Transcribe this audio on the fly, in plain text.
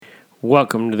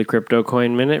Welcome to the Crypto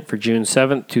Coin Minute for June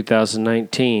 7th,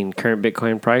 2019. Current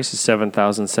Bitcoin price is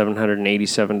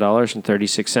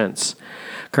 $7,787.36.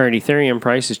 Current Ethereum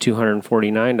price is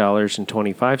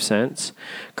 $249.25.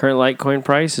 Current Litecoin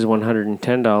price is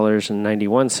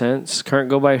 $110.91. Current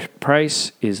go-by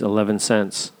price is 11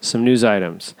 cents. Some news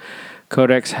items.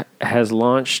 Codex has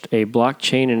launched a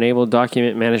blockchain-enabled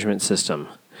document management system.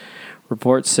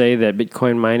 Reports say that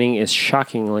Bitcoin mining is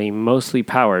shockingly mostly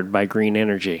powered by green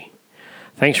energy.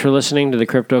 Thanks for listening to the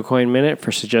Crypto Coin Minute.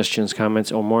 For suggestions,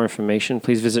 comments, or more information,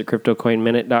 please visit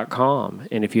CryptoCoinMinute.com.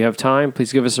 And if you have time,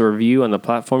 please give us a review on the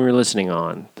platform you're listening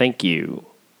on. Thank you.